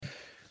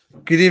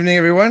Good evening,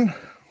 everyone.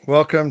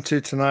 Welcome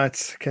to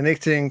tonight's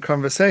Connecting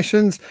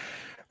Conversations,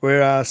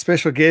 where our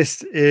special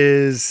guest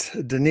is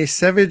Denise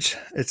Savage.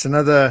 It's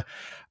another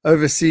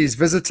overseas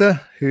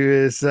visitor who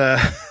is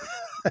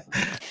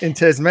in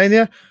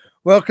Tasmania.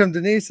 Welcome,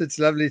 Denise. It's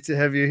lovely to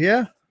have you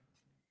here.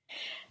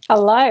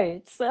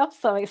 Hello, I'm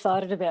so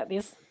excited about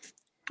this.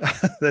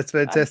 That's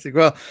fantastic.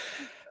 Well,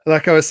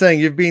 like I was saying,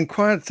 you've been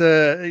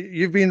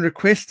you've been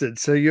requested,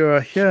 so you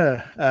are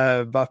here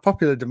by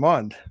popular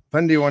demand.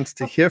 Bundy wants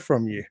to hear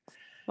from you.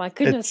 My It's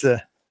goodness.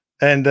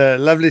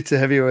 lovely to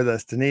have you with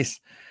us, Denise.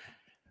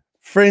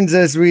 Friends,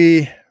 as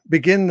we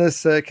begin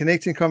this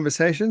Connecting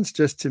Conversations,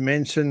 just to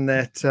mention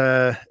that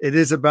it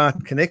is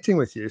about connecting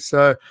with you.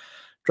 So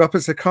drop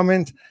us a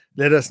comment,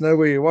 let us know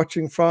where you're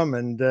watching from,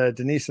 and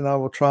Denise and I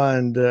will try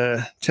and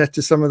chat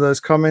to some of those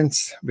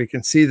comments. We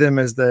can see them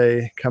as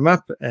they come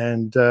up,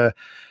 and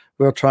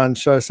we'll try and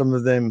show some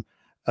of them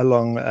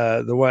along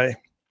the way.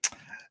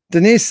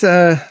 Denise,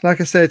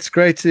 like I say, it's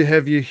great to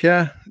have you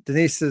here.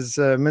 Denise is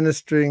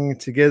ministering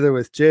together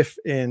with Jeff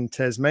in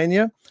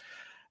Tasmania.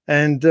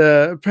 And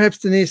perhaps,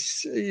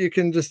 Denise, you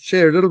can just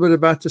share a little bit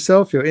about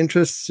yourself, your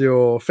interests,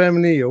 your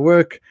family, your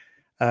work,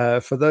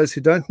 for those who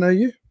don't know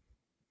you.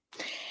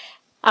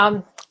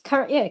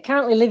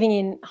 Currently living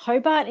in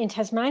Hobart in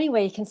Tasmania,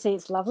 where you can see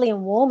it's lovely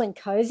and warm and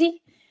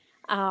cozy.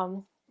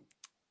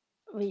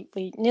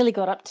 We nearly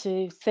got up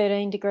to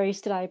 13 degrees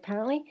today,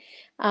 apparently.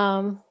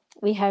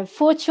 We have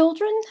 4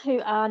 children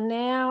who are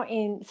now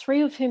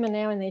three of whom are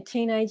now in their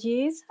teenage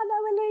years. Hello,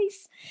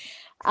 Elise.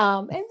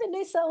 And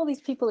Vanessa, all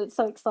these people, it's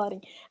so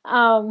exciting.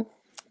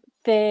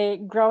 They're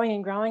growing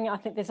and growing. I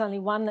think there's only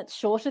one that's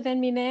shorter than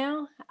me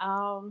now.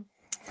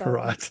 So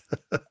Right.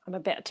 I'm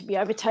about to be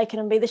overtaken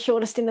and be the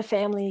shortest in the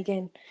family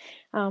again.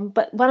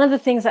 But one of the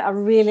things that I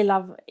really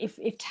love, if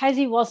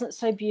Tassie wasn't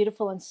so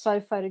beautiful and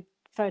so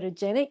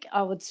photogenic,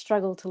 I would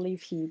struggle to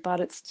live here. But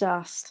it's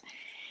just,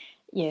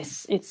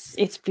 yes,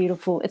 it's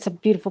beautiful. It's a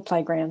beautiful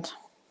playground.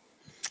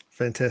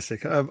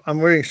 Fantastic. I'm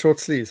wearing short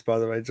sleeves, by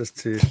the way, just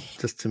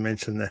to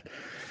mention that.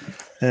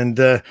 And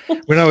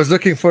when I was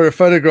looking for a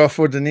photograph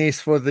for Denise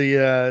for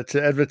the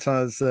to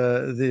advertise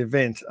the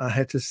event, I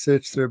had to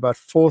search through about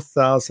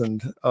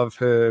 4,000 of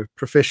her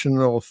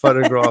professional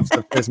photographs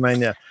of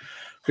Tasmania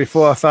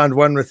before I found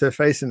one with her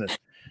face in it.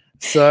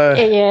 So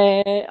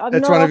yeah,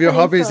 that's one of your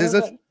hobbies, is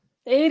it?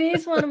 It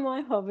is one of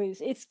my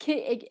hobbies.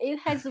 It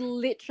has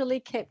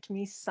literally kept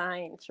me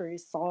sane through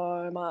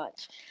so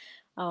much.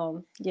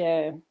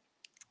 Yeah.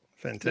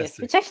 Fantastic. Yes,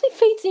 which actually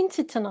feeds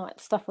into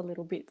tonight's stuff a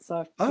little bit.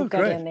 So we'll go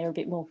great. down there a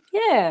bit more.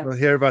 Yeah. We'll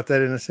hear about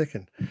that in a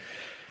second.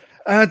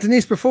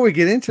 Denise, before we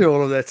get into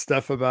all of that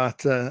stuff about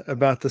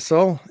the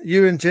soul,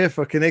 you and Jeff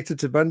are connected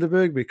to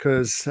Bundaberg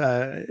because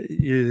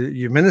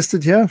you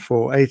ministered here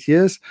for 8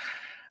 years,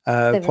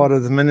 part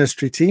of the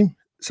ministry team.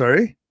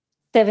 Sorry?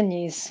 7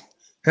 years.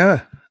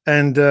 Yeah.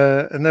 And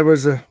that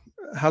was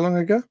how long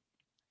ago?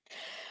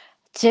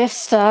 Jeff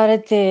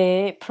started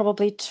there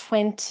probably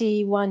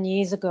 21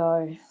 years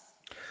ago.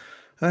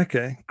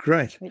 Okay,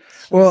 great.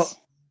 Well,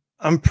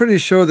 I'm pretty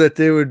sure that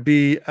there would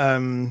be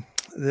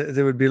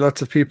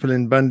lots of people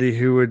in Bundy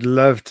who would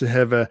love to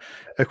have a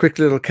quick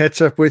little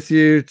catch up with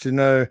you to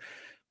know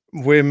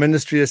where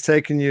ministry has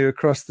taken you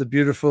across the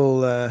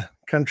beautiful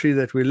country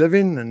that we live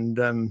in,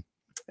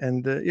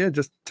 and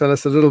just tell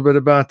us a little bit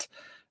about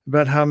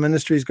how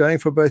ministry is going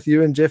for both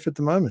you and Jeff at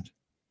the moment.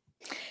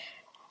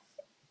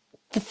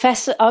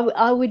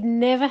 I would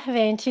never have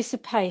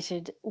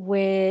anticipated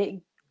where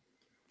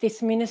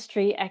this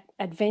ministry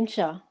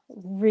adventure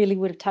really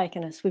would have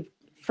taken us.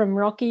 From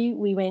Rocky,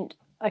 we went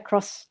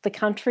across the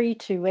country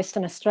to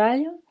Western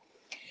Australia,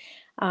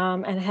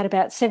 and had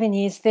about 7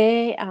 years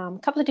there. A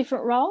couple of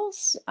different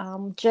roles.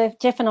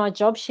 Jeff and I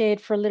job shared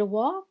for a little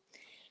while,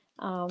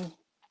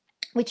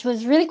 which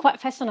was really quite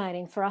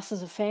fascinating for us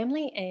as a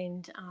family,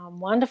 and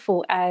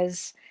wonderful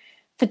as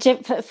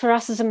for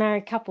us as a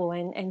married couple,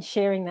 and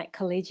sharing that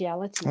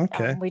collegiality.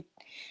 Okay.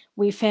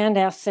 We found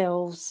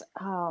ourselves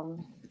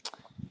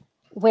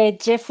where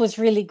Jeff was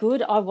really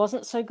good, I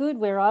wasn't so good.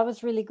 Where I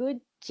was really good,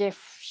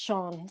 Jeff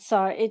shone.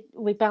 So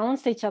we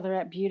balanced each other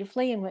out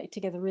beautifully and worked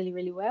together really,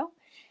 really well.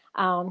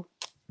 I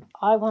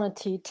wanted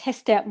to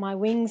test out my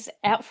wings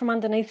out from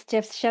underneath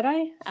Jeff's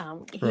shadow.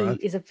 Right.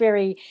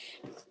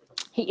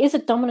 He is a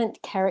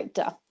dominant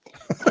character.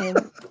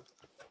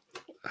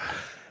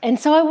 And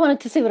so I wanted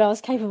to see what I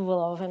was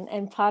capable of.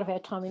 And part of our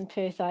time in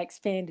Perth, I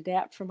expanded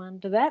out from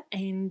under that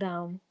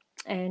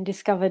and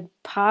discovered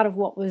part of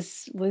what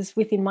was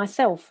within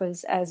myself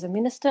as a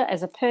minister,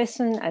 as a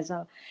person, as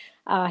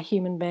a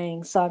human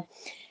being. So,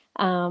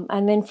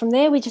 and then from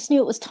there, we just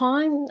knew it was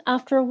time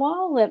after a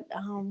while that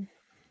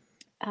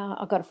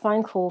I got a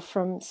phone call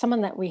from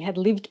someone that we had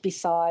lived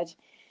beside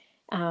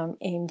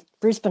in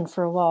Brisbane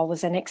for a while,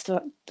 was our next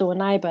door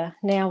neighbour,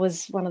 now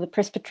was one of the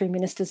Presbytery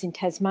ministers in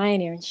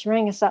Tasmania, and she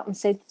rang us up and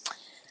said,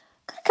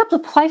 got a couple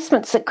of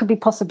placements that could be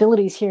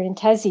possibilities here in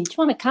Tassie. Do you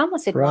want to come? I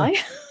said, right.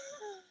 No.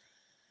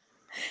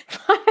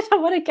 I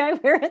don't want to go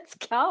where it's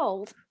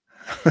cold.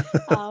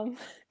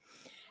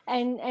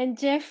 And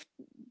Jeff,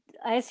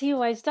 as he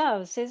always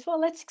does, says, well,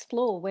 let's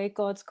explore where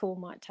God's call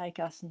might take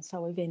us. And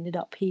so we've ended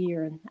up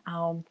here.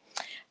 And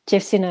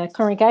Jeff's in a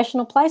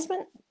congregational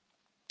placement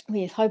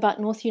with Hobart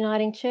North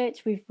Uniting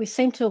Church. We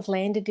seem to have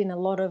landed in a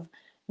lot of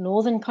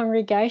northern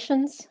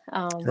congregations.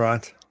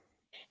 Right.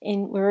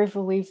 In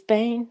wherever we've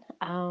been.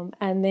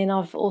 And then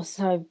I've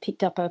also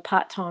picked up a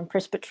part-time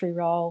presbytery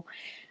role.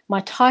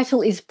 My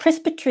title is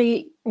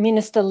Presbytery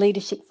Minister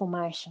Leadership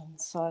Formation.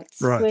 So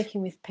it's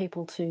working with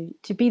people to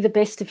be the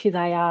best of who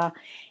they are,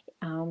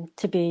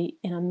 to be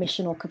in a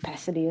missional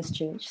capacity as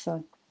church.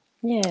 So,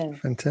 yeah.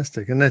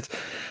 Fantastic. And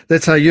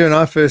that's how you and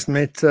I first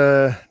met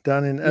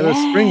down in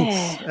Alice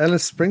Springs.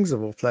 Alice Springs,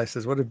 of all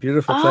places. What a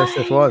beautiful place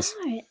that was.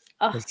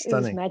 Oh, it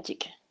was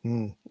magic.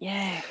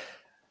 Yeah.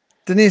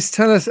 Denise,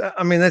 tell us,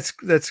 I mean,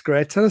 that's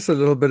great. Tell us a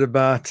little bit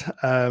about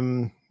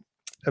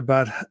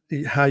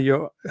how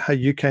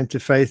you came to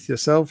faith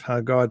yourself, how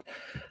God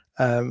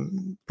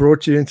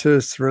brought you into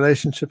this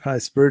relationship, how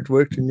His Spirit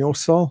worked in your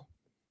soul.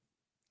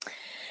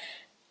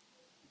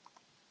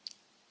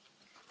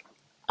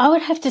 I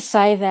would have to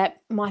say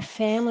that my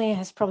family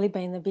has probably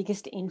been the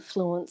biggest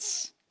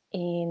influence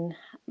in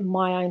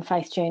my own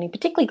faith journey,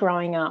 particularly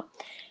growing up.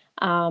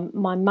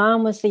 My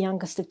mum was the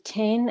youngest of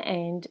 10,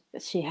 and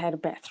she had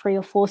about 3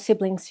 or 4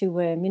 siblings who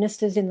were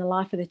ministers in the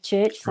life of the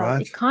church. So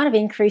it kind of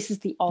increases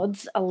the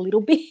odds a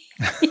little bit.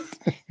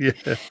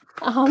 Yeah.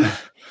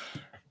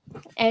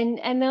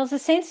 And there was a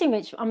sense in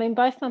which, I mean,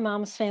 both my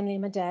mum's family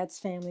and my dad's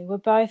family were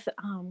both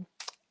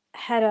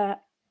had a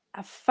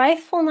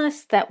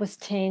faithfulness that was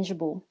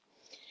tangible.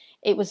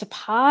 It was a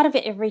part of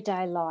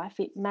everyday life.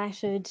 It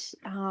mattered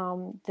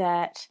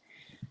that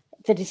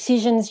the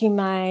decisions you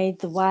made,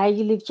 the way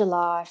you lived your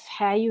life,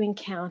 how you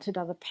encountered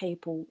other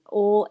people,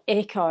 all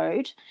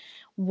echoed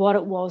what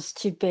it was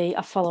to be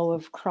a follower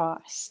of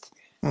Christ.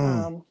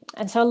 And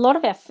so a lot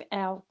of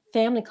our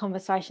family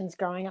conversations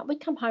growing up,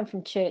 we'd come home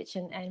from church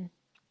and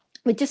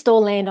we'd just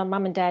all land on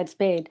mum and dad's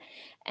bed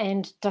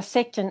and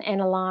dissect and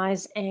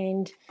analyse,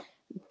 and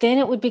then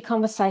it would be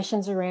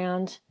conversations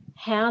around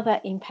how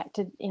that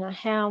impacted,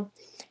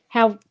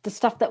 how the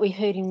stuff that we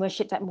heard in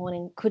worship that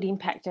morning could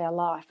impact our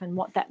life, and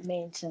what that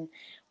meant, and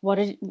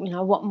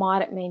what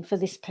might it mean for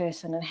this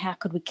person, and how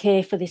could we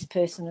care for this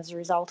person as a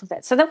result of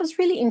that. So that was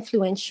really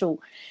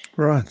influential,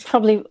 right?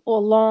 Probably a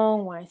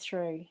long way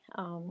through.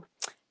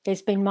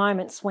 There's been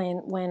moments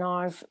when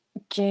I've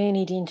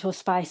journeyed into a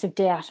space of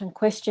doubt and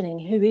questioning,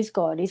 who is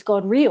God? Is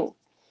God real?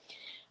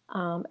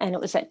 And it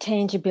was that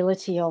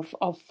tangibility of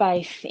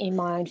faith in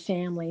my own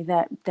family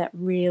that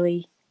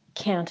really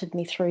counted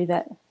me through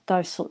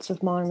those sorts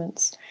of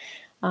moments,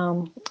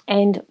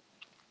 and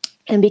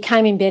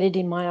became embedded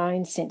in my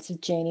own sense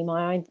of journey,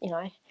 my own,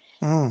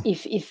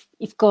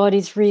 if God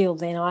is real,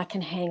 then I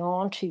can hang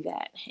on to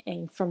that.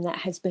 And from that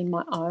has been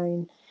my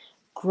own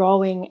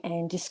growing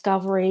and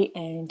discovery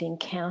and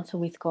encounter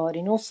with God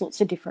in all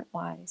sorts of different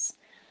ways.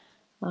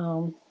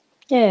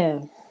 Yeah.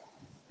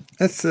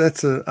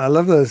 I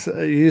love those.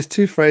 You use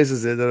 2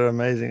 phrases there that are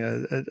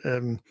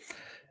amazing.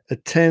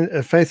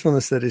 A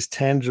faithfulness that is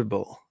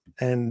tangible,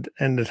 and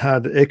it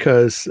had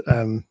echoes.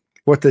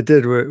 What they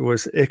did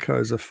was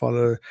echoes of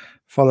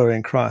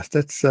following Christ.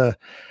 That's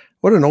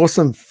what an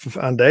awesome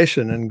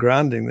foundation and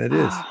grounding that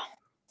is.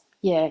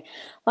 Yeah,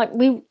 like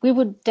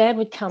Dad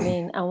would come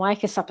in and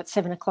wake us up at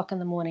 7 o'clock in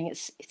the morning.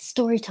 It's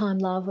story time,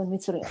 love, and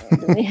we'd sort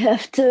of we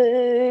have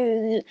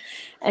to,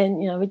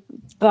 and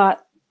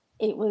but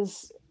it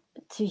was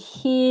to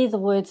hear the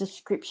words of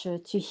Scripture,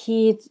 to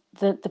hear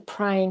the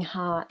praying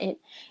heart. It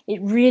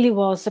really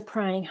was the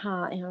praying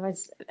heart,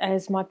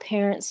 as my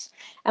parents,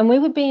 and we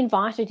would be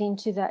invited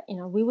into that.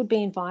 We would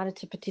be invited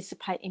to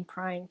participate in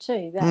praying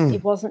too. That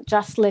it wasn't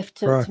just left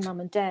to mum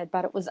and dad,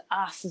 but it was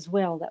us as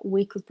well, that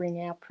we could bring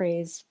our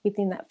prayers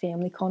within that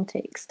family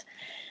context.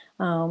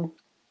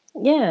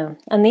 Yeah,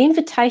 and the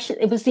invitation,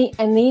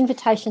 the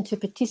invitation to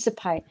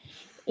participate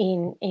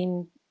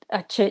in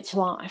a church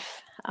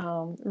life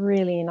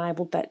really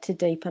enabled that to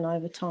deepen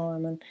over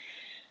time.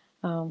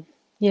 And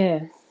yeah.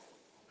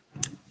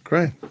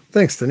 Great.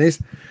 Thanks,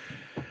 Denise.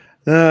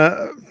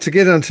 To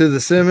get onto the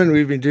sermon,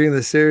 we've been doing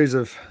the series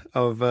of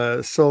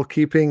soul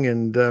keeping,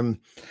 and I'm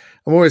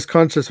always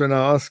conscious when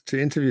I ask to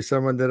interview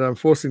someone that I'm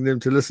forcing them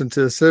to listen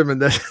to a sermon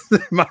that they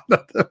might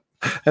not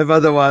have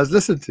otherwise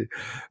listened to.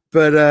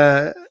 But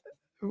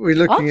we're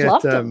looking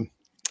at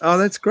oh,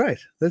 that's great.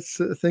 That's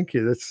thank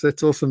you.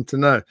 That's awesome to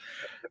know.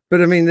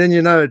 But I mean, then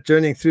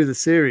journeying through the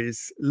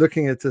series,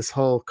 looking at this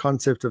whole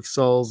concept of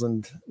souls,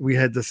 and we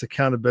had this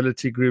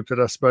accountability group that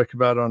I spoke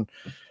about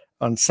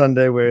on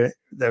Sunday, where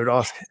they would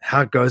ask,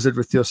 how goes it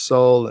with your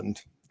soul?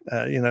 And,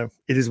 it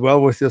is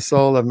well with your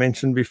soul, I've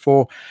mentioned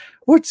before.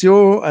 What's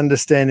your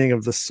understanding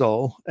of the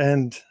soul,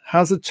 and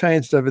how's it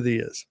changed over the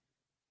years?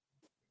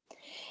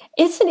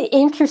 It's an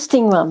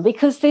interesting one,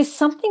 because there's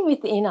something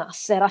within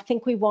us that I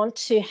think we want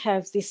to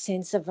have this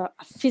sense of a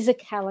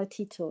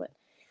physicality to it,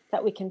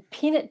 that we can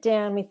pin it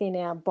down within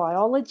our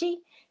biology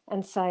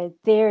and say,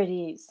 there it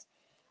is.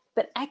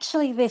 But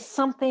actually there's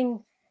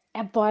something,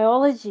 our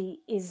biology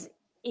is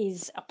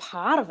a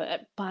part of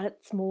it, but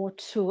it's more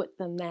to it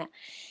than that.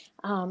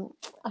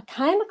 I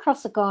came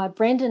across a guy,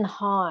 Brendan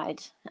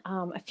Hyde,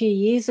 a few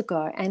years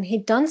ago, and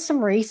he'd done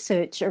some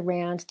research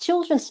around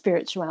children's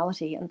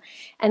spirituality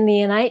and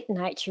the innate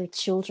nature of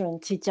children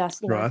to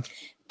just, Right.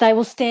 they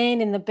will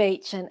stand in the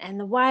beach and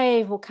the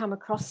wave will come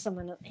across them,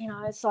 and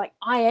it's like,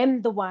 I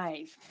am the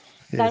wave.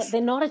 Yes.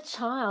 They're not a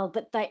child,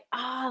 but they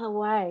are the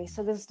wave.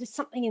 So there's just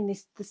something in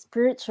the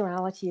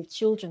spirituality of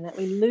children that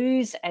we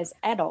lose as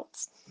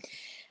adults.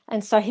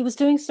 And so he was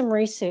doing some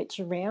research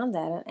around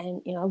that,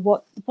 and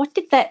what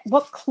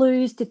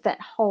clues did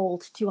that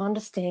hold to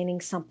understanding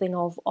something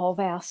of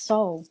our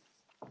soul?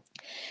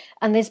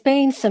 And there's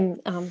been some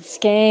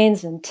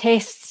scans and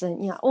tests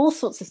and all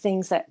sorts of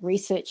things that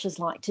researchers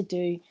like to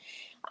do.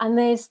 And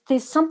there's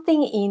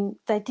something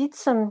they did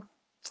some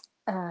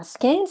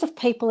scans of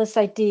people as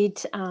they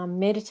did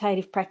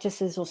meditative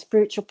practices or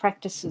spiritual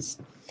practices.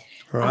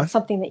 Right.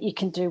 Something that you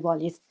can do while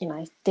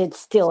you're dead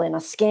still in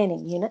a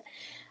scanning unit.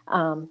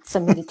 So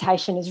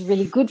meditation is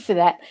really good for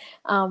that.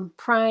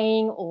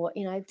 Praying or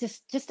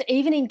just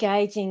even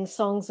engaging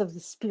songs of the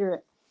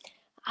spirit.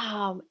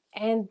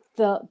 And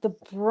the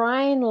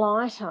brain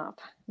light up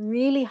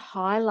really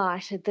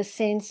highlighted the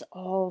sense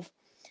of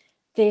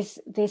there's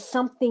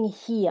something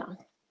here.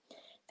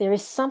 There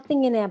is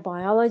something in our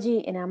biology,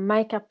 in our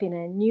makeup, in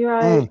our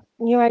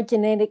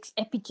neurogenetics,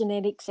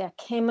 epigenetics, our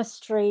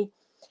chemistry,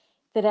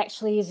 that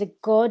actually is a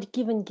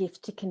God-given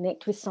gift to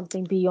connect with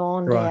something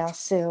beyond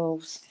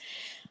ourselves.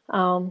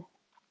 But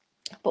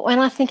when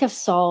I think of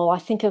soul, I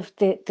think of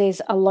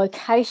there's a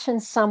location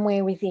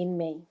somewhere within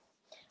me.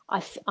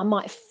 I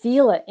might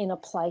feel it in a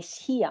place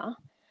here,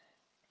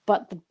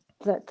 but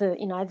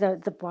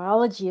the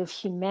biology of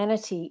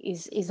humanity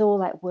is all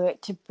that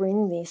work to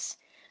bring this.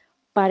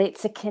 But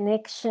it's a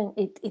connection.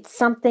 It's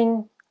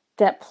something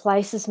that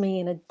places me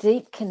in a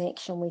deep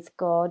connection with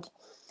God.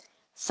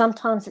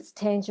 Sometimes it's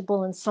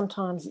tangible and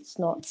sometimes it's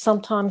not.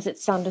 Sometimes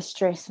it's under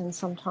stress and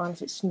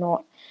sometimes it's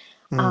not.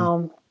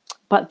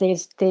 But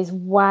there's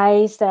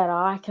ways that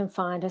I can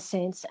find a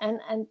sense,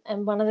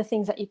 and one of the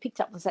things that you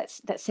picked up was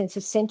that sense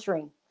of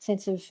centering,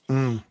 sense of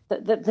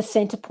the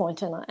center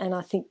point, and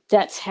I think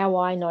that's how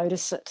I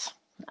notice it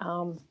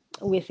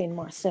within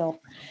myself.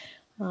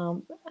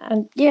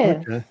 And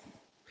yeah. Okay.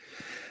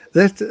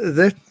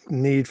 That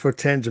need for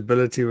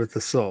tangibility with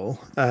the soul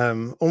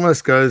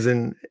almost goes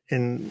in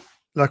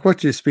like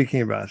what you're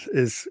speaking about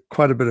is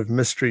quite a bit of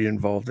mystery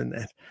involved in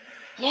that.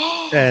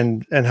 Yeah.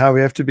 And how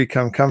we have to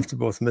become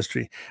comfortable with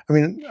mystery. I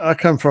mean, I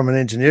come from an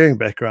engineering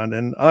background,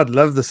 and I'd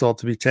love the soul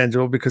to be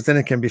tangible because then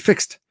it can be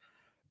fixed.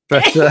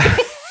 But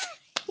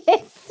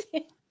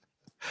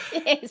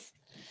yes.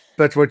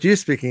 But what you're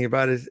speaking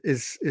about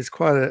is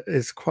quite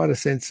a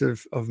sense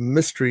of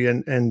mystery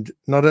and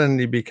not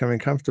only becoming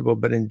comfortable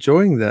but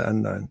enjoying the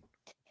unknown.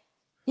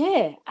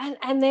 Yeah,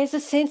 and there's a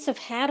sense of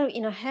how do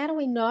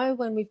we know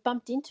when we've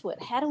bumped into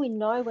it? How do we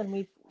know when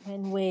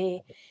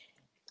we're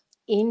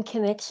in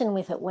connection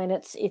with it, when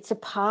it's a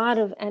part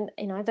of, and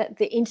that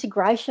the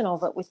integration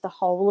of it with the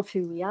whole of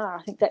who we are?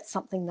 I think that's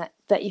something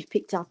that you've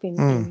picked up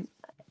in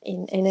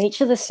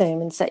each of the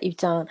sermons that you've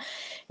done,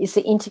 is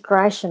the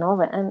integration of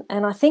it.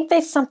 And I think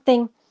there's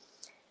something.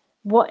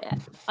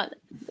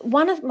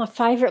 One of my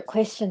favorite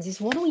questions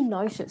is, what do we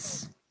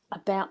notice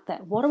about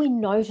that? What are we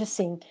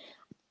noticing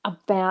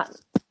about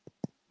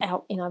our,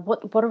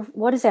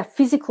 what is our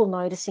physical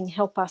noticing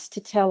help us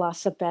to tell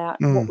us about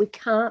what we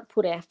can't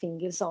put our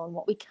fingers on,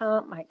 what we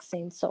can't make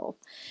sense of?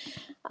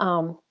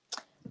 And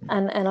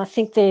I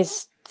think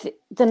there's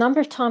the number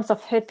of times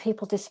I've heard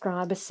people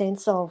describe a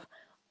sense of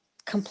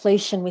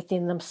completion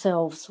within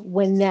themselves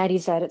when that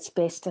is at its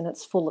best and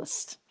its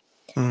fullest.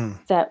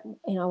 That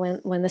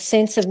when the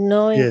sense of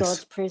knowing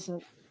God's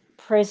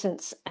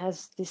presence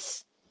as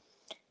this,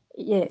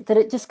 that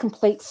it just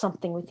completes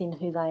something within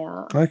who they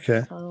are.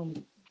 Okay.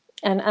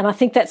 And I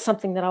think that's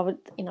something that I would,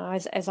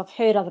 as I've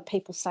heard other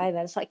people say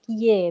that, it's like,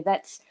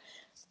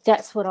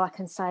 that's what I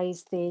can say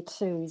is there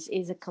too,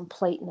 is a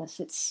completeness.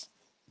 It's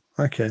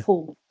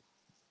full.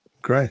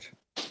 Great.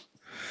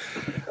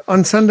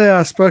 On Sunday,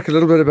 I spoke a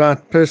little bit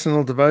about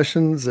personal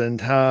devotions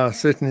and how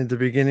certainly at the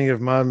beginning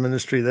of my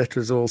ministry, that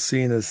was all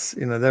seen as,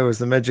 that was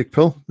the magic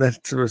pill.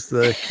 That was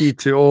the key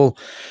to all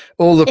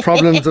the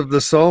problems of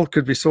the soul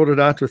could be sorted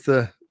out with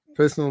the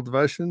personal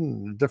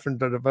devotion, a different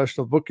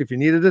devotional book if you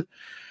needed it.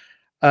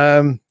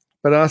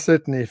 But I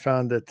certainly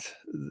found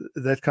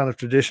that kind of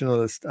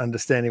traditionalist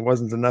understanding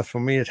wasn't enough for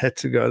me. It had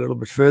to go a little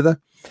bit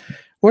further.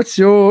 What's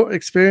your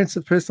experience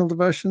of personal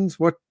devotions?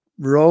 What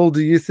role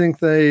do you think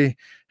they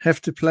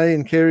have to play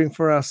in caring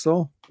for our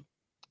soul?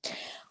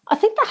 I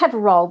think they have a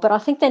role, but I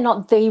think they're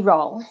not the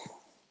role.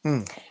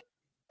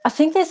 I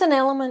think there's an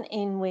element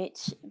in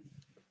which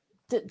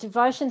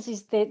devotions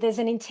is there's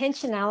an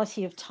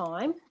intentionality of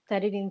time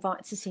that it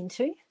invites us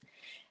into,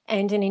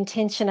 and an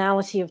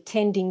intentionality of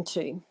tending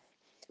to.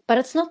 But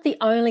it's not the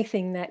only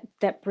thing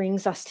that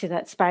brings us to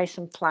that space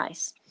and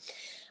place.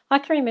 I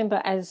can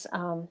remember as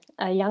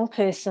a young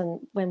person,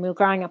 when we were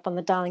growing up on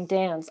the Darling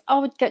Downs, I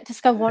would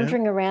just go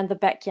wandering around the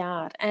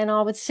backyard, and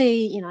I would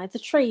see, the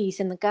trees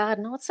in the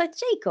garden. I would say,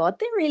 gee, God,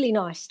 they're really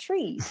nice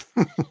trees.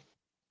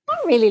 I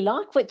really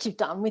like what you've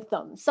done with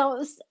them. So it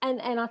was,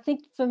 and I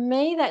think for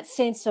me, that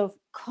sense of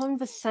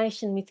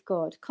conversation with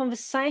God,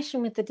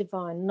 conversation with the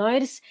divine,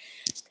 notice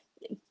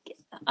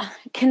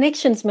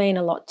connections mean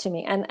a lot to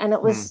me. And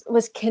it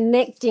was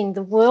connecting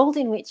the world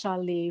in which I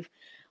live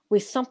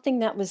with something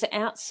that was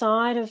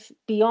outside of,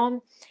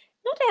 beyond,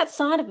 not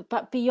outside of it,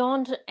 but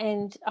beyond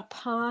and a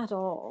part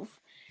of,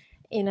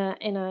 in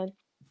a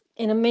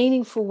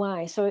meaningful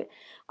way. So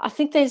I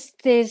think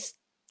there's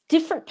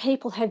different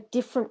people have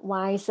different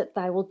ways that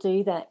they will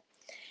do that.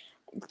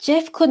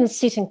 Jeff couldn't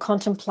sit and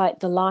contemplate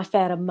the life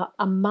out of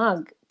a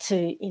mug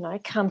to,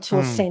 come to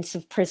a sense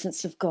of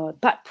presence of God,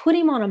 but put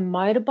him on a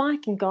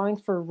motorbike and going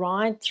for a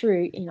ride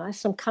through,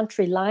 some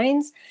country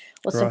lanes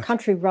or some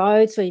country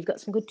roads where you've got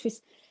some good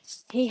twists.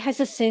 He has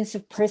a sense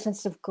of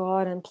presence of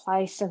God and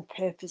place and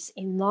purpose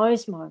in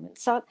those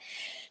moments. So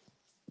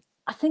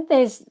I think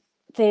there's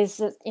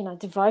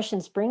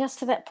devotions bring us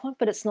to that point,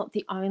 but it's not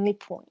the only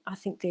point. I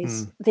think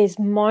there's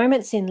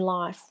moments in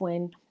life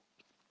when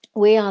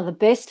we are the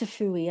best of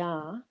who we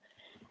are,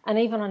 and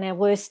even on our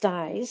worst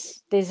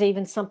days, there's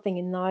even something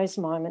in those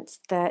moments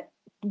that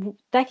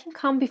they can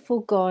come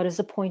before God as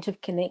a point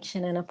of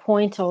connection and a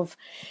point of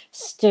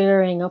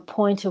stirring, a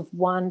point of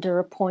wonder,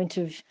 a point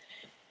of,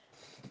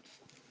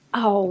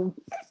 oh,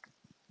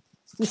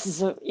 this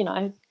is a,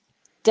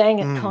 dang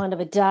it kind of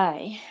a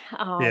day.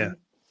 That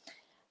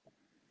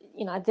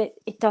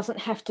it doesn't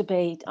have to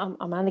be, I'm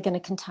only going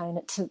to contain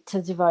it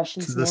to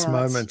devotions to this now.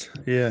 moment.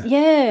 Yeah.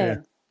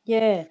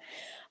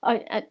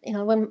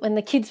 When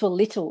the kids were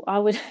little, I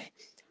would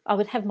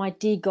have my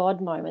dear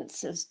God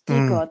moments. It was,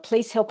 dear God,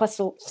 please help us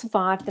all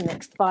survive the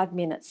next 5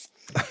 minutes.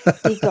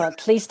 Dear God,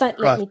 please don't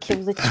let me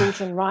kill the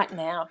children right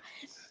now.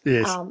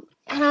 Yes.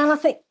 And I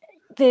think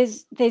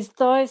there's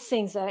those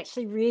things that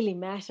actually really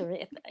matter.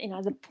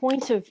 The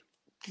point of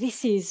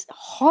this is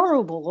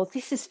horrible or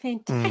this is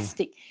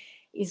fantastic.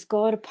 Is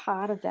God a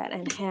part of that?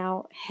 And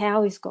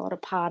how is God a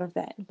part of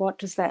that? What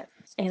does that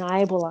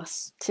enable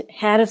us to?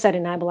 How does that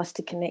enable us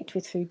to connect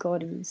with who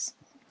God is?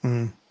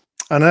 I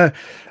know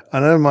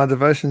my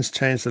devotions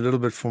changed a little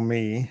bit for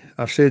me.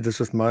 I've shared this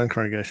with my own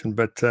congregation,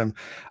 but I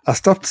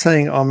stopped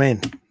saying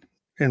amen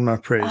in my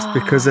prayers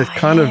because it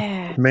kind of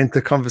meant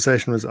the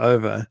conversation was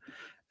over,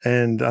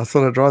 and I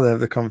thought I'd rather have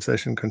the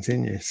conversation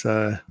continue.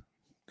 So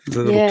it was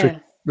a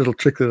little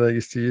trick that I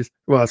used to use.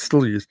 Well, I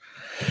still use.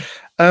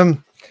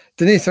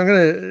 Denise, I'm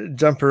going to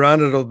jump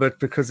around a little bit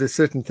because there's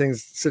certain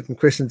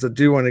questions I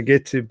do want to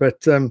get to.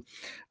 But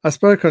I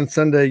spoke on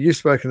Sunday. You've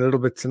spoken a little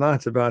bit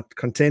tonight about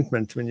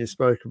contentment when you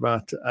spoke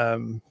about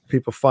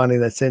people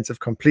finding that sense of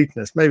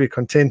completeness. Maybe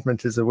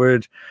contentment is a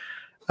word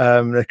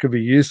that could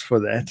be used for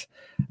that.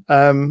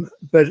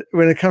 But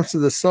when it comes to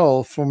the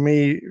soul, for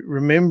me,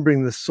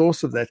 remembering the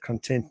source of that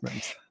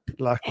contentment,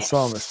 like the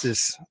psalmist,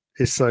 is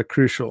so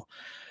crucial.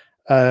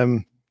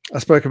 I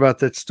spoke about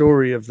that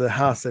story of the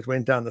house that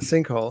went down the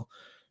sinkhole,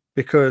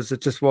 because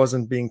it just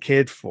wasn't being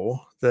cared for.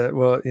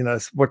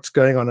 What's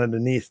going on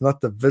underneath, not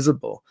the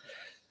visible.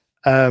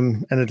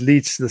 And it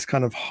leads to this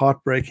kind of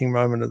heartbreaking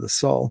moment of the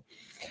soul.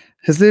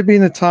 Has there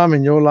been a time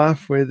in your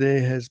life where there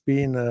has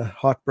been a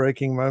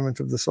heartbreaking moment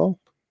of the soul?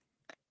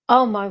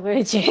 Oh my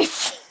word,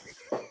 yes.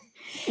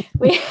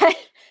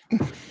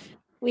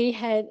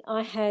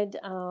 I had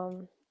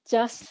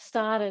just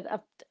started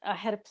I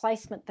had a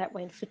placement that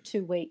went for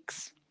 2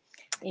 weeks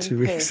in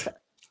Perth.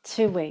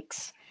 2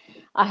 weeks.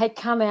 I had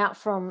come out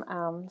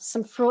from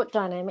some fraught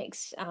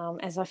dynamics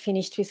as I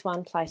finished with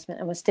one placement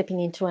and was stepping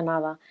into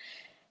another.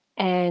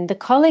 And the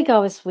colleague I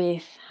was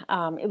with,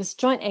 it was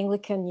Joint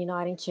Anglican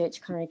Uniting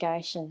Church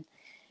congregation.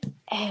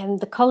 And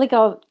the colleague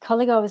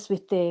I was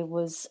with there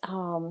was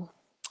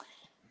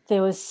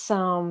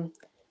some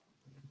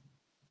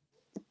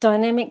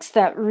dynamics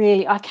that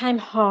really, I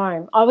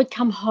would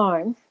come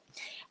home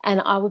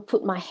and I would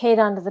put my head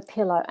under the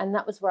pillow, and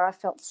that was where I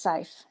felt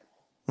safe.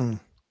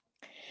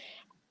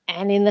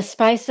 And in the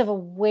space of a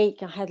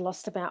week, I had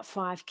lost about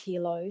 5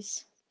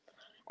 kilos.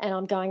 And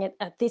I'm going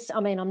at this,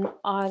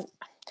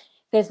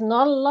 there's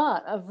not a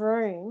lot of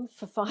room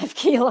for 5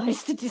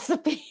 kilos to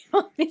disappear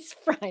on this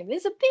frame.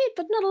 There's a bit,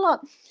 but not a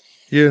lot.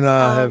 You and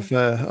I have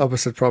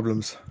opposite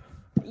problems.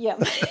 Yeah.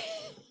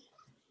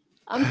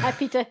 I'm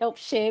happy to help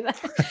share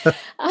that.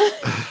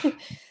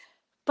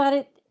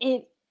 But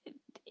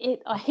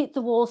I hit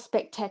the wall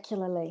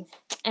spectacularly.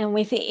 And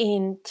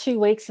within 2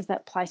 weeks of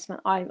that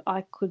placement,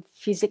 I could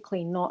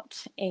physically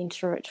not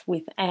enter it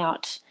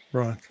without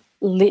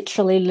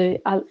literally,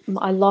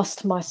 I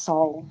lost my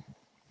soul.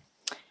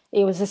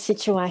 It was a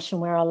situation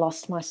where I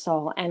lost my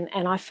soul, and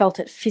I felt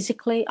it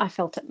physically, I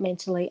felt it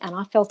mentally, and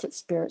I felt it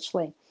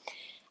spiritually.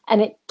 And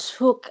it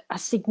took a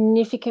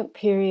significant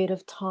period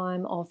of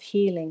time of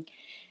healing.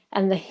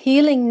 And the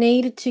healing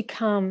needed to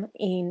come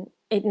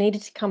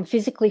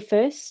physically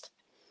first.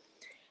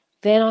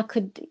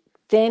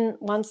 Then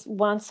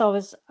once I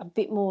was a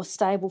bit more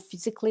stable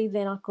physically,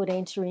 then I could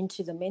enter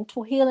into the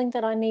mental healing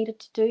that I needed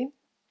to do.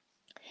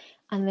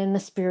 And then the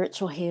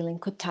spiritual healing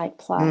could take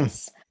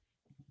place.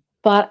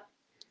 But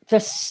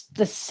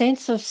the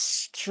sense of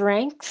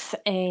strength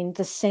and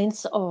the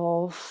sense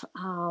of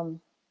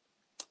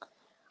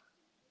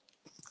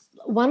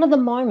one of the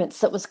moments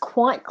that was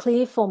quite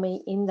clear for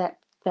me in that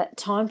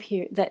time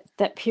period,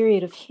 that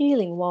period of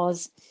healing,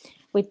 was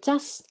we'd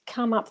just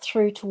come up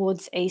through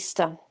towards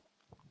Easter,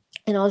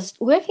 and I was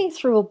working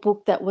through a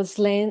book that was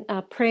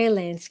prayer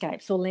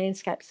landscapes, or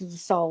landscapes of the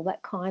soul,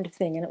 that kind of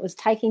thing, and it was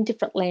taking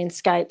different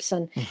landscapes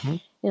and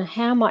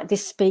how might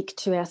this speak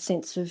to our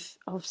sense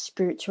of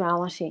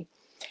spirituality.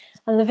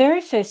 And the very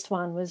first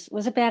one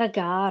was about a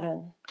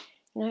garden,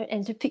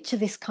 and to picture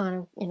this kind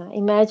of,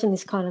 imagine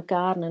this kind of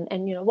garden,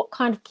 and what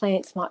kind of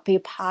plants might be a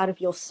part of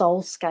your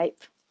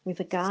soulscape with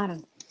a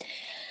garden.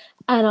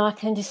 And I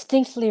can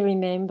distinctly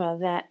remember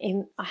that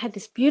I had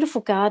this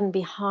beautiful garden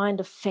behind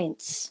a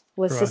fence,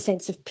 was the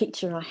sense of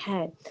picture I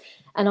had.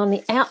 And on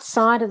the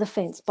outside of the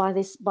fence, by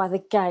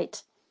the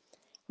gate,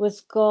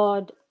 was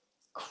God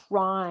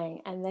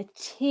crying, and the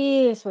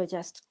tears were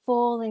just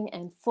falling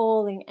and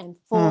falling and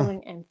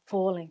falling and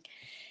falling.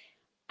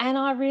 And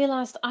I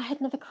realized I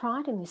had never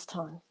cried in this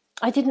time.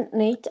 I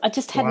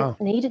just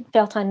hadn't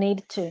felt I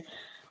needed to.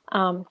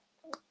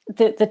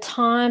 The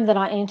time that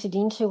I entered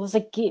into was a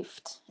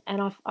gift,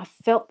 and I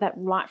felt that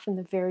right from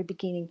the very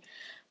beginning.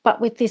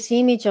 But with this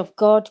image of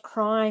God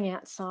crying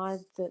outside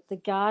the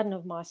garden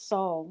of my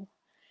soul,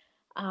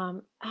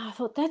 I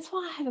thought, that's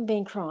why I haven't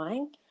been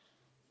crying.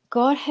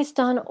 God has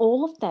done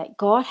all of that.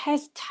 God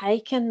has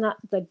taken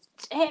the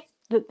depth,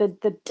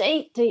 the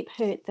deep, deep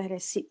hurt that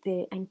has sit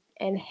there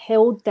and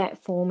held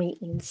that for me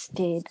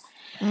instead.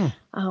 And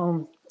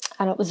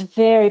it was a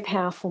very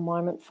powerful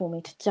moment for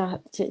me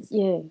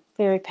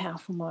very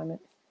powerful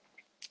moment.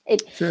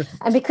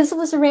 And because it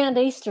was around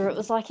Easter, it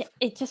was like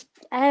it just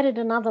added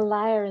another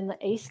layer in the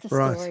Easter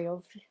story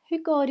of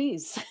who God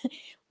is.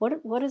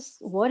 What is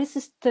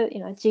this?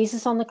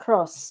 Jesus on the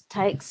cross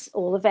takes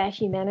all of our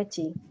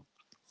humanity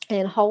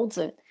and holds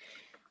it,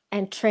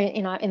 and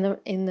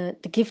in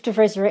the gift of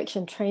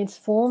resurrection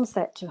transforms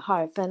that to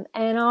hope. And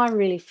I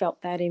really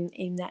felt that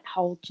in that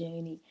whole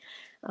journey,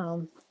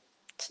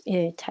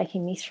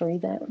 taking me through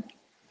that.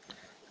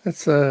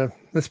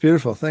 That's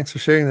beautiful. Thanks for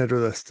sharing that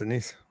with us,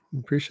 Denise.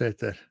 Appreciate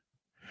that.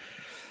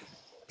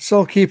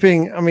 Soul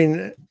keeping, I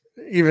mean,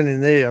 even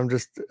in there, I'm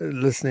just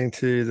listening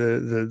to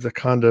the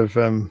kind of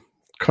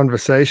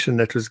conversation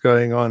that was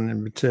going on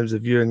in terms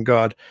of you and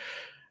God.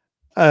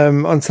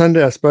 On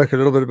Sunday, I spoke a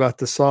little bit about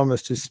the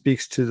psalmist who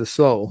speaks to the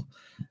soul.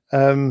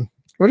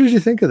 What did you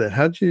think of that?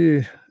 How do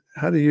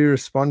you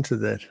respond to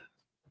that?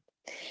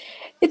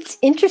 It's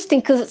interesting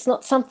because it's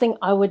not something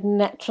I would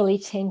naturally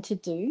tend to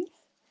do.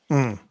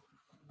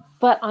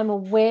 But I'm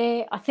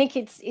aware. I think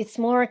it's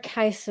more a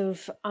case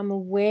of I'm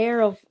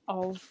aware of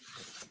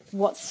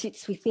what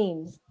sits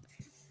within.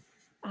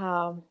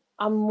 I'm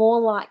more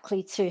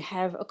likely to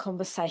have a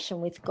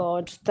conversation with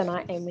God than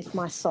I am with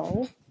my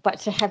soul, but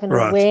to have an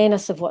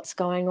awareness of what's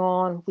going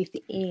on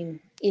within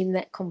in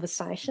that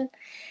conversation.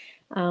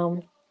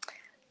 So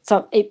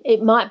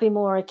it might be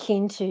more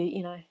akin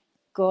to,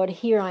 God,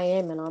 here I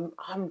am, and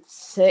I'm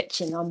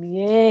searching, I'm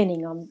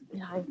yearning, I'm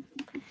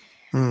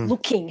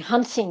looking,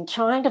 hunting,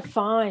 trying to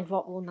find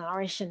what will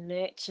nourish and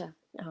nurture.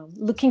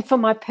 Looking for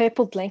my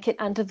purple blanket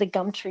under the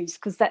gum trees,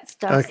 because that's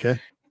just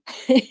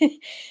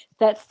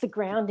that's the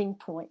grounding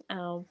point.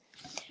 So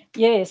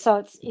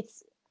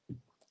it's.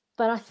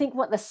 But I think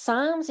what the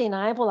Psalms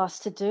enable us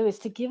to do is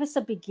to give us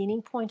a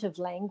beginning point of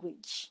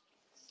language,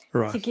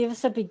 to give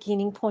us a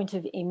beginning point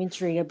of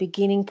imagery, a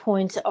beginning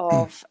point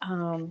of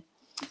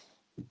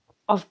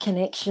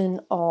connection.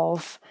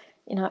 Of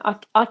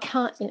I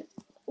can't.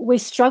 We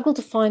struggle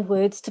to find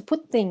words to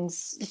put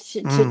things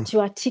to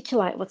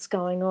articulate what's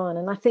going on,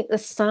 and I think the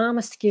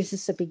psalmist gives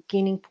us a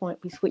beginning point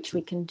with which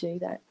we can do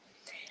that,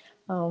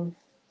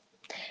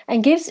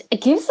 and gives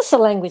us a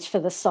language for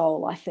the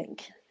soul, I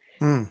think.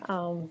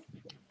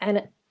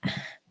 And I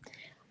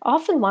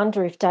often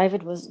wonder if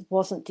David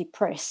wasn't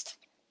depressed,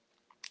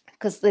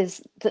 because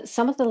there's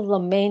some of the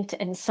lament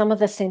and some of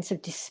the sense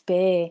of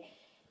despair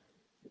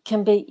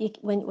can be,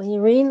 when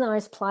you're in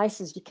those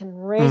places, you can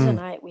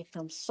resonate with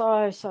them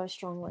so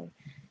strongly.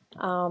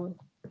 And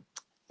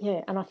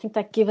I think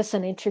that gives us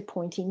an entry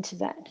point into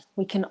that.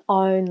 We can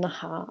own the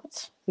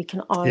heart, we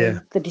can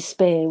own the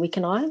despair, we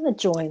can own the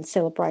joy and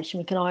celebration,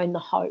 we can own the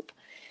hope.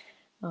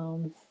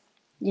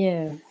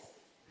 Yeah,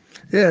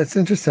 it's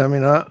interesting. I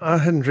mean, I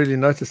hadn't really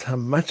noticed how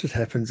much it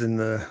happens in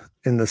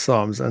the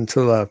Psalms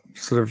until I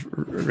sort of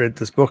read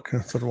this book,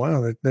 and I thought,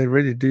 wow, they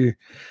really do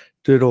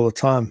it all the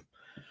time.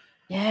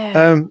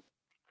 Yeah.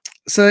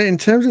 So in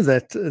terms of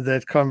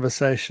that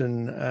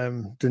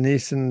conversation,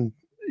 Denise, and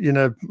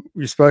you've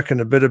spoken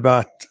a bit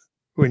about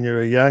when you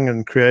were young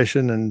and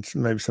creation, and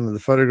maybe some of the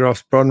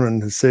photographs.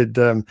 Bronwyn has said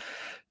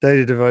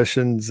daily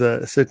devotions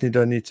certainly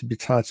don't need to be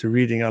tied to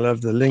reading. I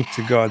love the link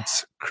to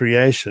God's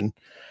creation,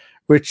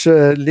 which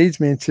leads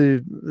me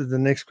into the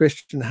next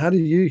question. How do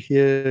you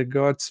hear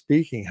God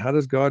speaking? How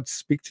does God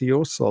speak to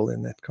your soul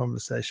in that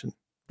conversation?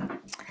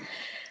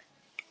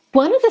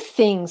 One of the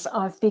things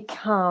I've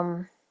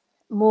become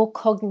more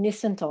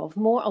cognizant of,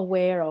 more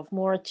aware of,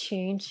 more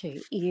attuned to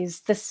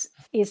is the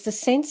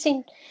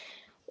sensing.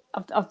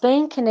 I've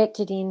been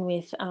connected in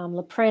with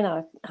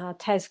Leprena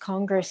Tas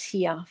Congress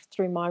here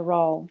through my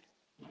role.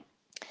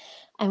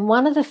 And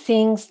one of the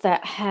things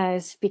that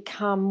has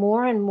become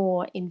more and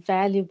more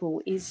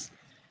invaluable is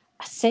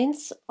a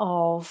sense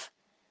of,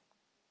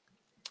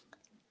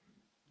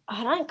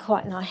 I don't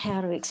quite know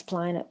how to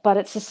explain it, but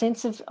it's a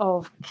sense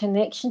of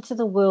connection to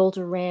the world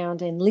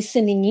around and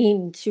listening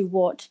in to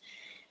what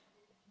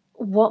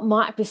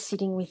might be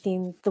sitting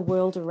within the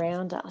world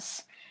around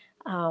us.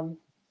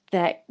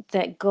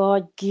 That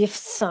God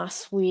gifts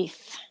us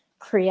with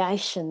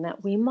creation,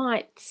 that we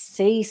might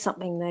see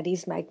something that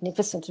is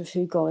magnificent of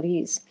who God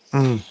is.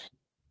 I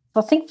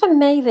think for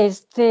me,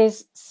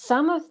 there's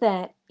some of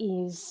that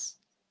is,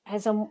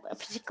 as I'm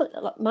particularly,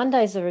 like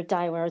Mondays are a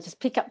day where I just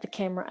pick up the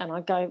camera and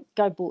I go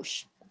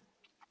bush.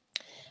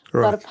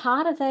 Right. But a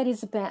part of that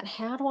is about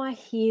how do I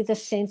hear the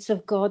sense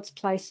of God's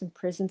place and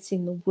presence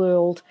in the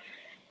world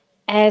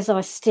as I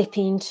step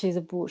into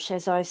the bush,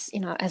 as I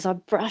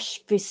brush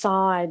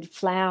beside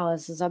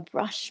flowers, as I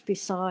brush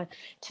beside.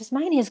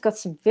 Tasmania's got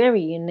some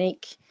very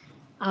unique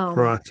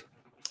Right.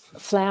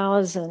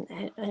 flowers, and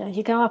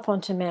you go up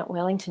onto Mount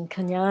Wellington,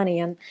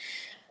 Kenyani, and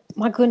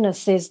my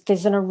goodness,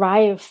 there's an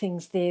array of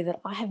things there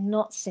that I have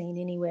not seen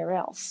anywhere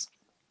else.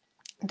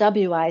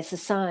 WA is the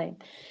same.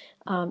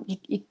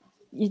 You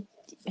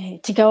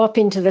to go up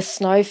into the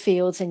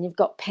snowfields and you've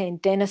got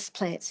pandanus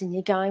plants and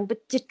you're going,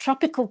 but the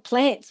tropical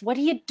plants, what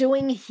are you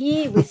doing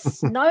here with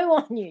snow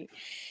on you?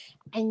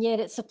 And yet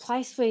it's a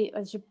place where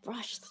as you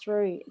brush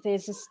through,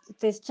 there's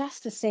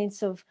just a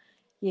sense of,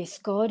 yes,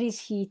 God is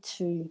here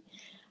too.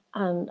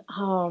 And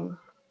for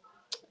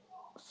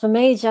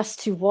me, just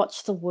to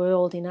watch the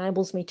world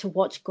enables me to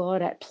watch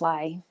God at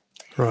play.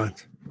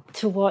 Right.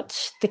 To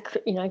watch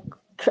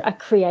a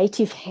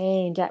creative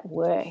hand at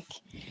work.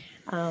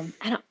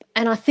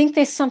 And I think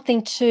there's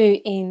something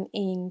too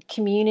in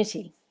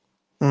community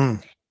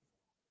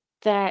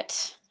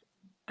that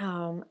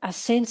a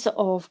sense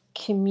of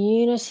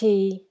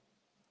community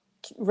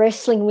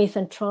wrestling with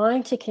and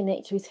trying to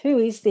connect with who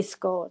is this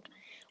God?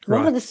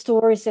 What are the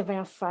stories of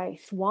our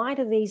faith? Why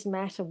do these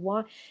matter?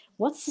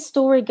 What's the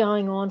story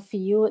going on for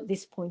you at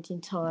this point in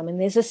time? And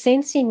there's a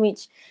sense in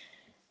which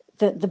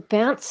the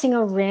bouncing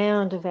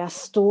around of our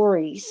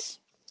stories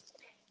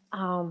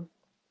can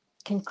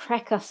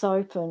crack us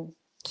open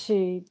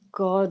to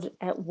God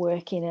at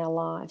work in our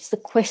lives. The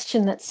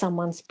question that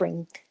someone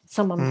brings,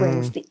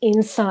 the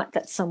insight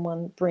that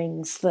someone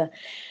brings, the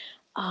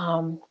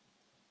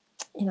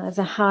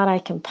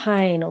heartache and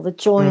pain, or the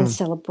joy and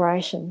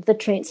celebration, the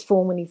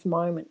transformative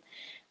moment.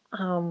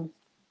 And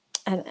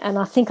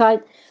I think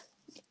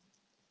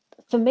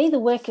for me, the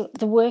work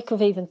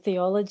of even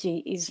theology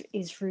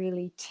is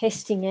really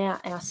testing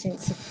out our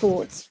sense of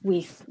thoughts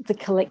with the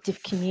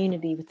collective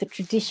community, with the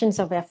traditions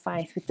of our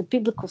faith, with the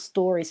biblical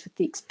stories, with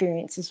the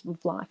experiences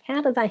of life.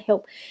 How do they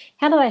help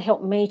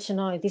me to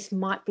know this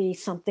might be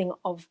something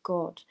of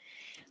God?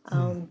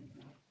 And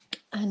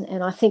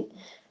I think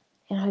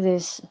there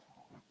is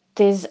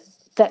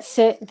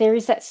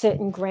that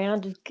certain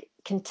grounded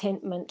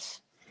contentment,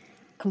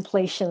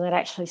 completion that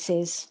actually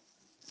says,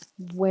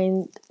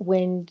 when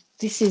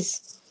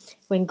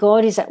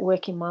God is at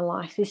work in my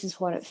life, this is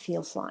what it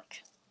feels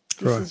like.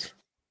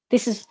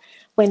 This is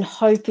when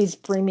hope is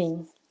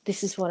brimming.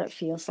 This is what it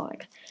feels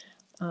like.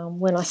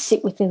 When I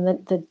sit within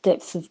the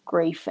depths of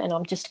grief and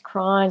I'm just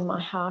crying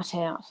my heart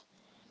out,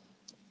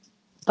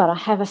 but I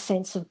have a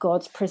sense of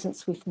God's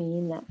presence with me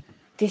in that.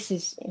 This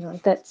is,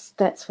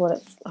 that's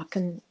what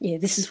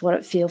this is what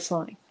it feels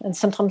like. And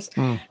sometimes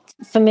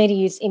for me to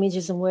use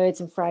images and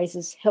words and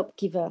phrases help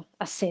give a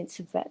sense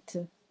of that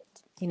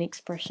in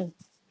expression.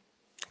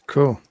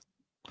 Cool.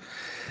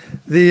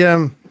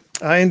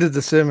 I ended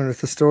the sermon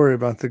with a story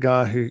about the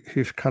guy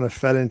who kind of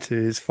fell into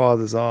his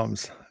father's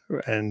arms,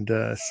 and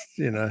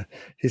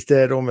his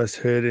dad almost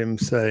heard him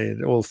say,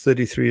 all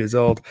 33 years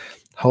old,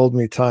 "Hold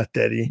me tight,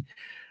 Daddy."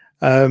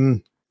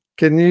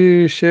 Can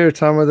you share a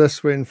time with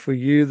us when for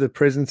you the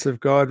presence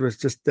of God was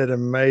just that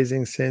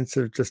amazing sense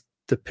of just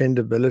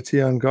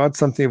dependability on God,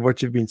 something of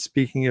what you've been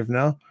speaking of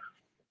now?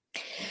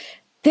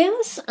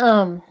 There's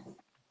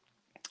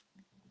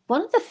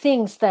one of the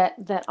things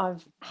that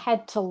I've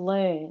had to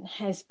learn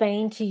has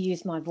been to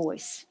use my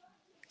voice.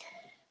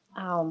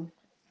 And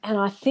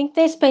I think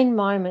there's been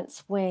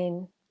moments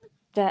when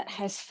that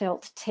has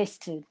felt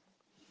tested.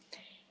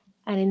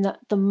 And in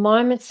the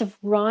moments of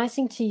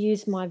rising to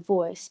use my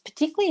voice,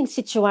 particularly in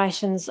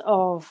situations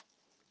of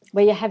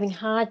where you're having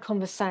hard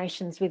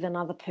conversations with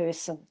another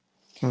person,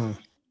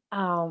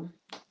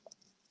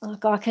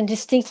 like I can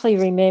distinctly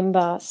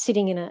remember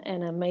sitting in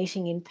a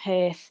meeting in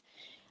Perth,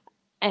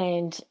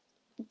 and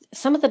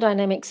some of the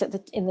dynamics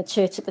in the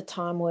church at the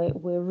time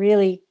were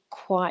really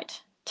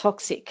quite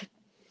toxic.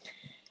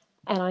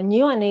 And I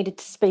knew I needed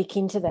to speak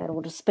into that,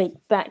 or to speak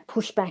back,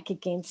 push back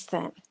against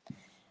that.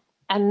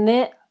 And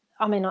that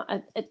I mean,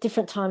 at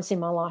different times in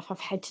my life, I've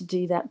had to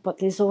do that, but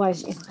there's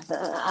always, the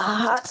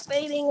heart's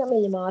beating a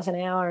million miles an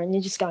hour, and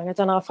you're just going, I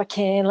don't know if I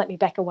can, let me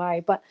back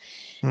away. But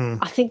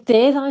I think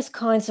they're those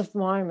kinds of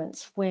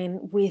moments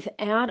when,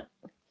 without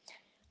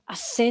a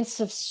sense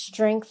of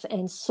strength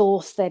and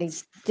source that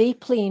is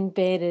deeply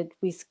embedded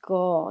with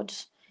God,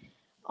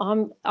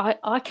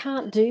 I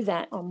can't do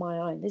that on my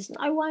own. There's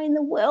no way in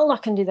the world I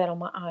can do that on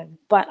my own.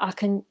 But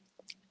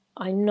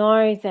I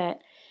know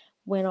that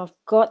when I've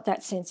got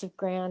that sense of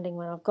grounding,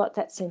 when I've got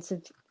that sense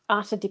of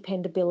utter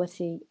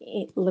dependability,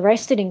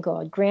 rested in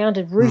God,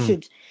 grounded,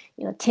 rooted,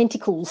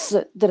 tentacles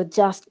that are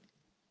just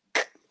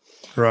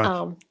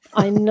right.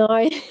 I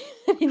know.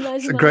 In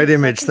those It's a great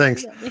image.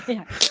 Thanks.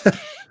 Yeah.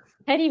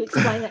 How do you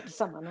explain that to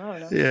someone? I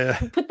don't know. Yeah.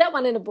 Put that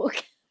one in a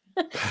book.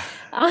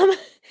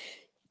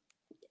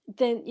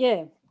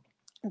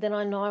 Then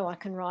I know I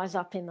can rise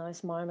up in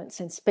those moments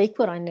and speak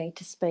what I need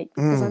to speak,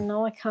 because I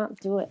know I can't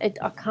do it.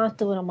 I can't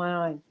do it on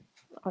my own.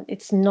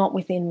 It's not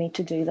within me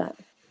to do that.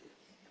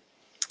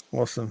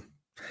 Awesome.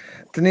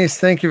 Denise,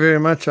 thank you very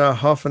much. Our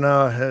half an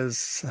hour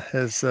has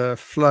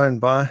flown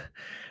by,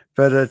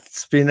 but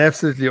it's been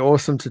absolutely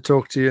awesome to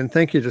talk to you. And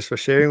thank you just for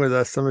sharing with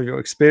us some of your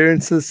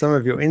experiences, some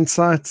of your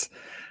insights,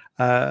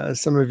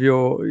 some of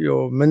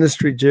your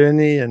ministry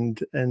journey,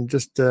 and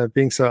just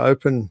being so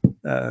open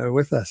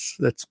with us.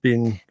 That's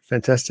been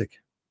fantastic.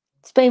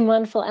 It's been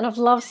wonderful, and I've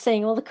loved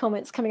seeing all the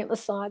comments coming up the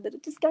side that are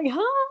just going,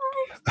 hi,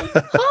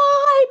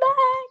 hi,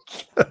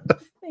 back.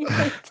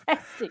 It's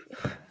fantastic.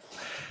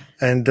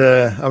 And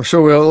I'm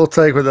sure we'll all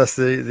take with us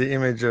the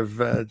image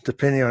of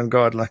depending on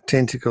God like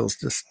tentacles.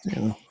 Just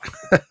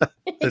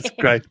that's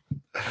great.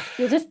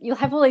 You'll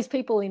have all these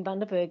people in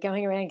Bundaberg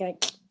going around going.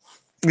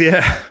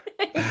 Yeah.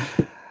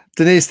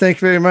 Denise, thank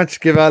you very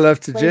much. Give our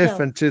love to Jeff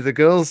and to the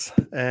girls.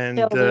 And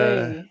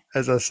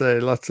as I say,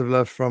 lots of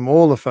love from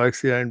all the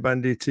folks here in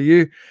Bundy to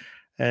you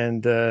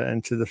and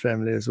to the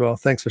family as well.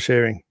 Thanks for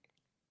sharing.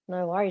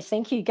 No worries.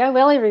 Thank you. Go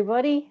well,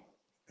 everybody.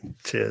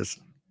 Cheers.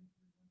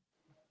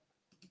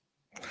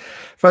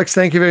 Folks,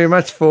 thank you very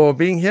much for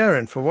being here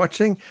and for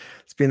watching.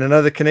 It's been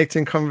another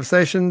Connecting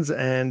Conversations,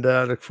 and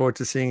I look forward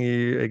to seeing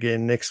you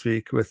again next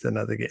week with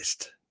another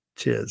guest.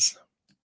 Cheers.